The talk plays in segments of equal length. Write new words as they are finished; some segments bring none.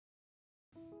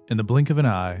In the blink of an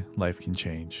eye, life can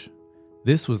change.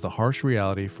 This was the harsh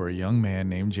reality for a young man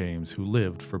named James who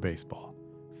lived for baseball.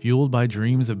 Fueled by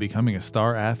dreams of becoming a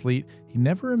star athlete, he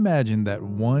never imagined that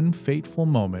one fateful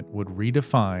moment would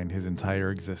redefine his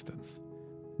entire existence.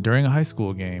 During a high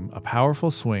school game, a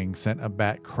powerful swing sent a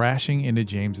bat crashing into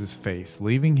James's face,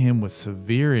 leaving him with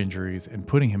severe injuries and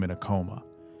putting him in a coma.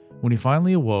 When he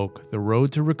finally awoke, the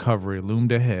road to recovery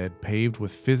loomed ahead, paved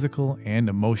with physical and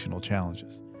emotional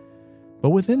challenges. But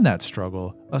within that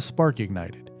struggle, a spark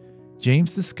ignited.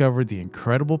 James discovered the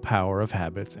incredible power of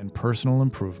habits and personal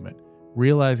improvement,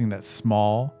 realizing that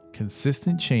small,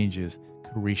 consistent changes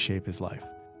could reshape his life.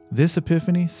 This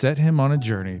epiphany set him on a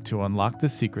journey to unlock the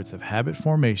secrets of habit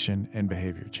formation and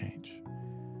behavior change.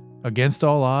 Against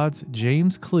all odds,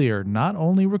 James Clear not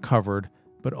only recovered,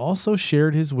 but also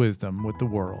shared his wisdom with the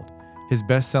world. His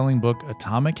best-selling book,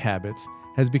 Atomic Habits,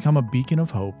 has become a beacon of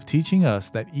hope, teaching us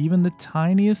that even the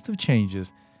tiniest of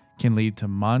changes can lead to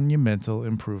monumental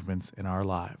improvements in our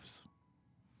lives.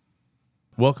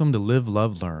 Welcome to Live,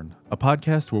 Love, Learn, a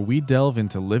podcast where we delve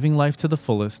into living life to the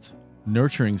fullest,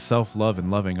 nurturing self-love and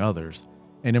loving others,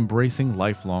 and embracing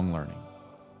lifelong learning.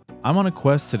 I'm on a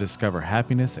quest to discover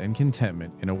happiness and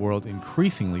contentment in a world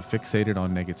increasingly fixated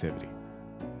on negativity.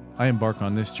 I embark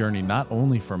on this journey not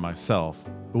only for myself,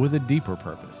 but with a deeper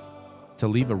purpose: to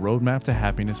leave a roadmap to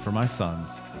happiness for my sons,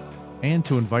 and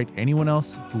to invite anyone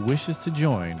else who wishes to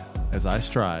join as I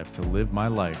strive to live my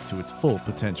life to its full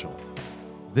potential.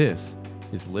 This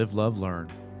is Live, Love, Learn,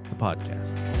 the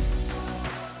podcast.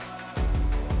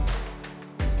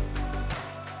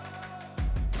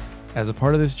 As a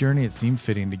part of this journey, it seemed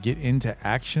fitting to get into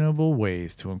actionable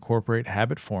ways to incorporate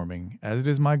habit forming, as it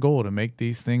is my goal to make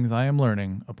these things I am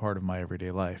learning a part of my everyday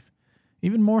life.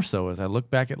 Even more so as I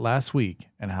look back at last week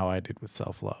and how I did with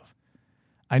self-love.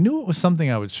 I knew it was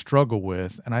something I would struggle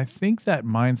with, and I think that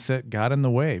mindset got in the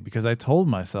way because I told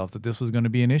myself that this was going to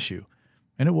be an issue,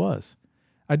 and it was.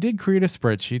 I did create a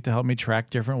spreadsheet to help me track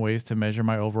different ways to measure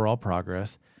my overall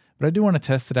progress, but I do want to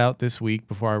test it out this week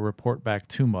before I report back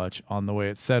too much on the way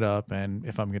it's set up and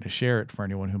if I'm going to share it for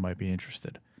anyone who might be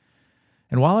interested.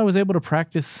 And while I was able to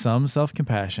practice some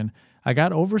self-compassion, I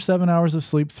got over 7 hours of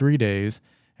sleep 3 days,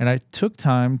 and I took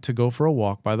time to go for a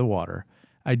walk by the water.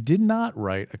 I did not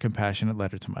write a compassionate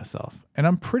letter to myself, and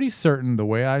I'm pretty certain the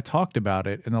way I talked about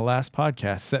it in the last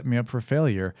podcast set me up for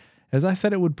failure, as I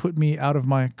said it would put me out of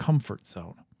my comfort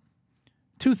zone.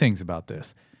 Two things about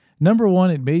this. Number one,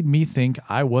 it made me think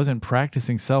I wasn't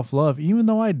practicing self-love, even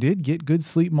though I did get good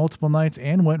sleep multiple nights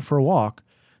and went for a walk,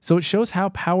 so it shows how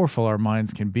powerful our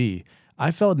minds can be.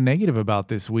 I felt negative about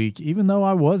this week, even though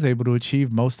I was able to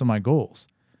achieve most of my goals.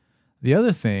 The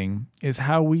other thing is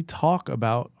how we talk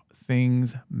about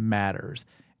things matters.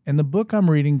 And the book I'm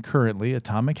reading currently,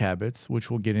 Atomic Habits, which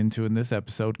we'll get into in this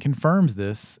episode, confirms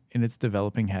this in its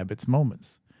developing habits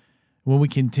moments. When we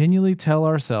continually tell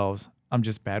ourselves, I'm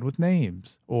just bad with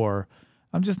names, or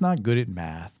I'm just not good at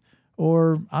math,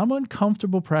 or I'm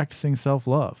uncomfortable practicing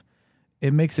self-love,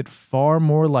 it makes it far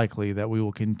more likely that we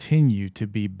will continue to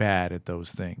be bad at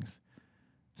those things.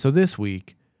 So this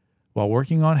week, while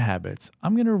working on habits,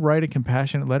 I'm going to write a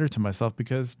compassionate letter to myself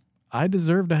because I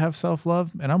deserve to have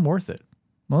self-love and I'm worth it.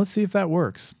 Well, let's see if that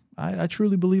works. I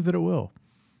truly believe that it will.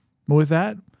 But with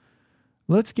that,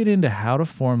 let's get into how to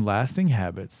form lasting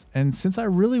habits. And since I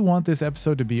really want this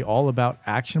episode to be all about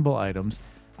actionable items,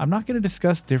 I'm not going to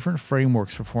discuss different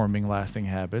frameworks for forming lasting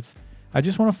habits. I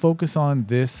just want to focus on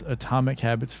this Atomic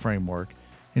Habits framework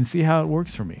and see how it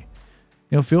works for me.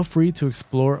 Feel free to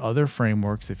explore other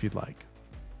frameworks if you'd like.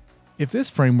 If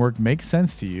this framework makes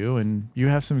sense to you and you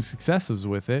have some successes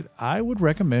with it, I would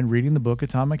recommend reading the book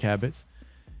Atomic Habits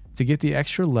to get the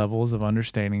extra levels of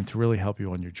understanding to really help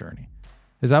you on your journey.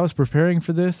 As I was preparing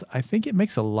for this, I think it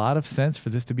makes a lot of sense for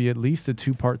this to be at least a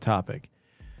 2-part topic.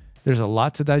 There's a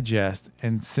lot to digest,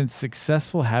 and since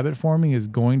successful habit forming is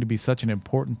going to be such an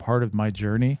important part of my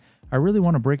journey, I really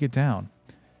want to break it down.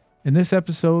 In this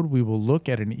episode, we will look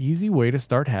at an easy way to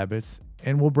start habits,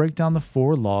 and we'll break down the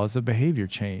 4 laws of behavior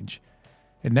change.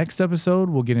 In next episode,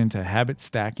 we'll get into habit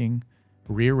stacking,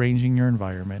 rearranging your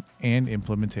environment, and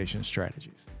implementation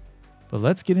strategies. But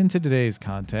let's get into today's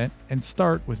content and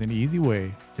start with an easy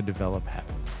way to develop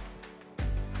habits.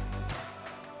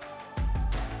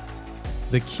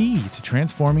 The key to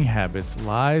transforming habits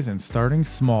lies in starting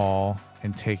small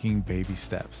and taking baby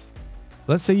steps.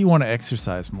 Let's say you want to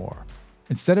exercise more.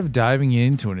 Instead of diving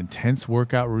into an intense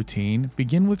workout routine,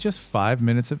 begin with just 5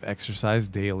 minutes of exercise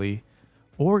daily,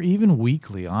 or even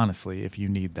weekly, honestly, if you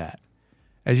need that.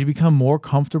 As you become more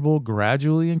comfortable,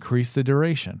 gradually increase the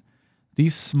duration.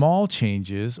 These small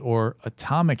changes or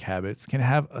atomic habits can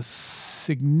have a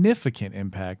significant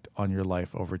impact on your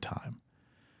life over time.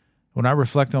 When I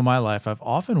reflect on my life, I've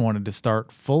often wanted to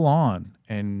start full on,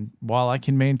 and while I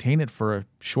can maintain it for a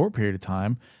short period of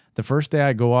time, the first day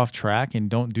I go off track and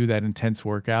don't do that intense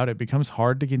workout, it becomes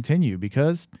hard to continue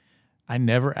because I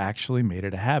never actually made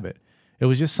it a habit. It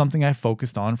was just something I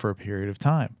focused on for a period of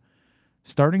time.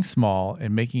 Starting small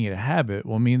and making it a habit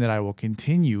will mean that I will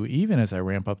continue even as I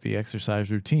ramp up the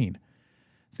exercise routine.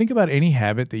 Think about any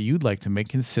habit that you'd like to make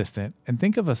consistent and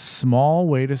think of a small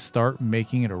way to start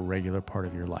making it a regular part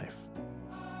of your life.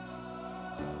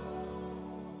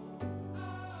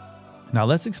 Now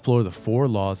let's explore the 4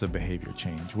 laws of behavior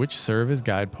change, which serve as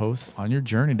guideposts on your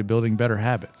journey to building better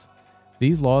habits.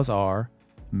 These laws are: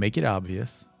 make it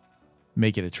obvious,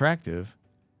 make it attractive,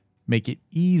 make it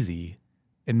easy,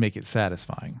 and make it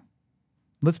satisfying.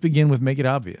 Let's begin with make it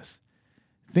obvious.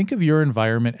 Think of your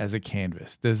environment as a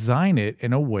canvas. Design it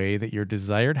in a way that your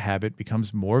desired habit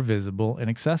becomes more visible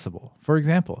and accessible. For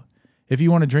example, if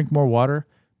you want to drink more water,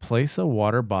 place a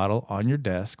water bottle on your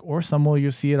desk or somewhere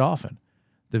you'll see it often.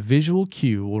 The visual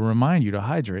cue will remind you to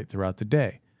hydrate throughout the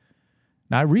day.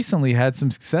 Now, I recently had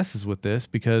some successes with this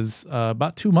because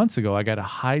about 2 months ago, I got a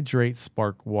Hydrate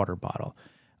Spark water bottle.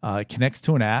 It connects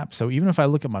to an app, so even if I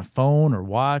look at my phone or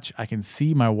watch, I can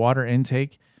see my water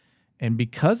intake. And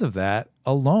because of that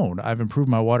alone, I've improved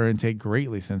my water intake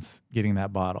greatly since getting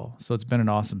that bottle. So it's been an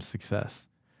awesome success.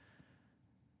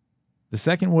 The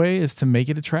second way is to make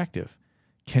it attractive.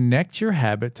 Connect your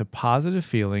habit to positive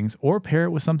feelings or pair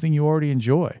it with something you already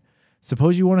enjoy.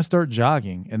 Suppose you want to start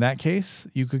jogging. In that case,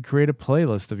 you could create a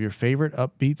playlist of your favorite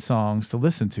upbeat songs to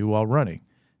listen to while running,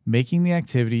 making the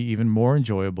activity even more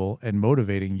enjoyable and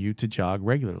motivating you to jog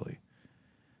regularly.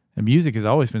 And music has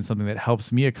always been something that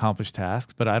helps me accomplish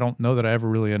tasks, but I don't know that I ever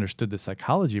really understood the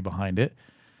psychology behind it.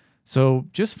 So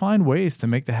just find ways to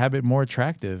make the habit more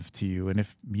attractive to you. And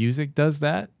if music does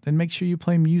that, then make sure you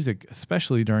play music,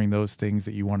 especially during those things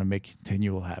that you want to make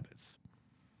continual habits.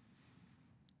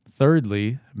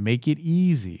 Thirdly, make it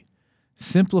easy.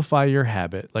 Simplify your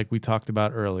habit, like we talked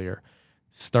about earlier,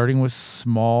 starting with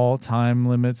small time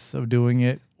limits of doing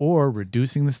it or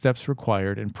reducing the steps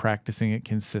required and practicing it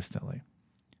consistently.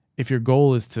 If your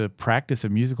goal is to practice a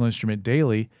musical instrument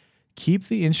daily, keep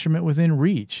the instrument within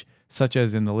reach, such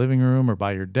as in the living room or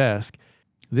by your desk.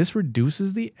 This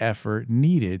reduces the effort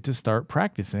needed to start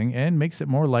practicing and makes it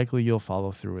more likely you'll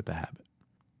follow through with the habit.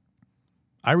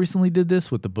 I recently did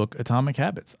this with the book Atomic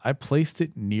Habits. I placed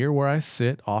it near where I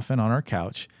sit often on our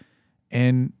couch,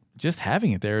 and just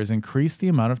having it there has increased the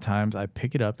amount of times I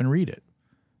pick it up and read it.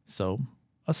 So,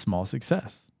 a small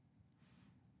success.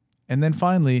 And then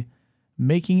finally,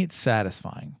 making it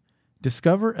satisfying.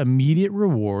 Discover immediate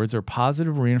rewards or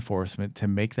positive reinforcement to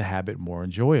make the habit more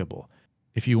enjoyable.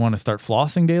 If you want to start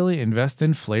flossing daily, invest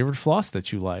in flavored floss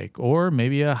that you like, or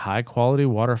maybe a high-quality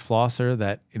water flosser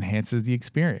that enhances the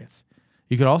experience.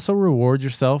 You could also reward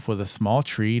yourself with a small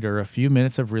treat or a few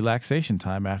minutes of relaxation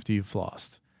time after you've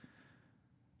flossed.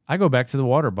 I go back to the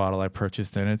water bottle I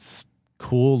purchased, and it's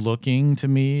cool looking to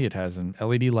me. It has an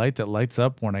LED light that lights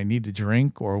up when I need to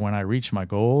drink or when I reach my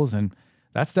goals, and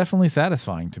that's definitely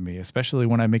satisfying to me, especially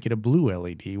when I make it a blue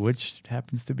LED, which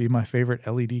happens to be my favorite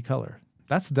LED color.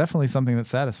 That's definitely something that's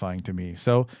satisfying to me.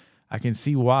 So I can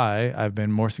see why I've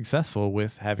been more successful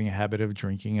with having a habit of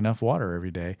drinking enough water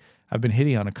every day. I've been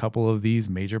hitting on a couple of these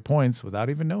major points without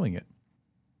even knowing it.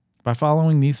 By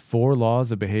following these 4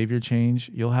 laws of behavior change,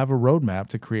 you'll have a roadmap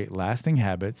to create lasting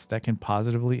habits that can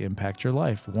positively impact your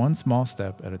life, one small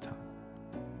step at a time.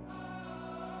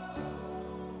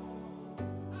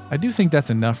 I do think that's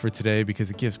enough for today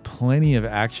because it gives plenty of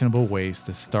actionable ways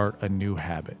to start a new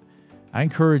habit. I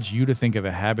encourage you to think of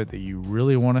a habit that you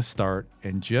really want to start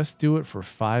and just do it for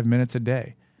 5 minutes a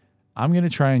day. I'm going to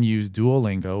try and use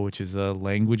Duolingo, which is a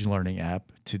language learning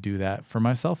app, to do that for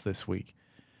myself this week.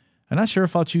 I'm not sure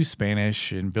if I'll choose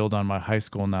Spanish and build on my high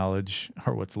school knowledge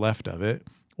or what's left of it,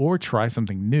 or try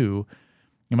something new.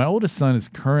 And my oldest son is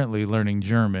currently learning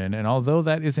German, and although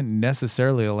that isn't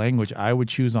necessarily a language I would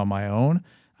choose on my own,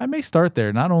 I may start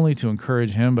there not only to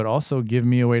encourage him, but also give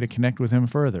me a way to connect with him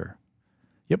further.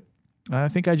 Yep, I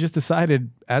think I just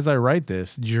decided as I write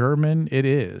this, German it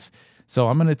is. So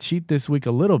I'm going to cheat this week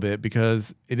a little bit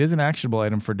because it is an actionable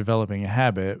item for developing a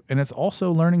habit, and it's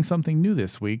also learning something new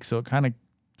this week, so it kind of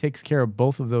takes care of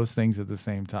both of those things at the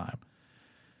same time.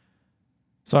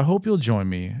 So I hope you'll join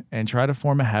me and try to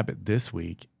form a habit this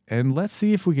week, and let's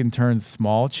see if we can turn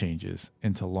small changes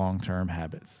into long-term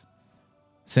habits.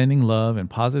 Sending love and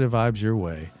positive vibes your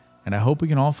way, and I hope we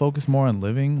can all focus more on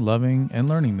living, loving, and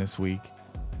learning this week,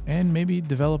 and maybe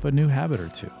develop a new habit or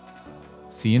two.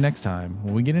 See you next time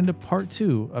when we get into part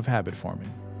 2 of habit forming.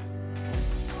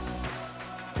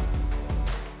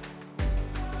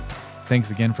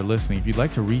 Thanks again for listening. If you'd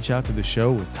like to reach out to the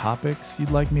show with topics you'd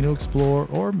like me to explore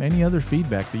or any other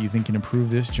feedback that you think can improve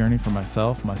this journey for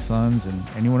myself, my sons, and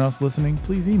anyone else listening,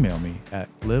 please email me at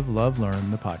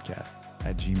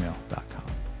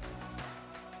livelovelearnthepodcast@gmail.com.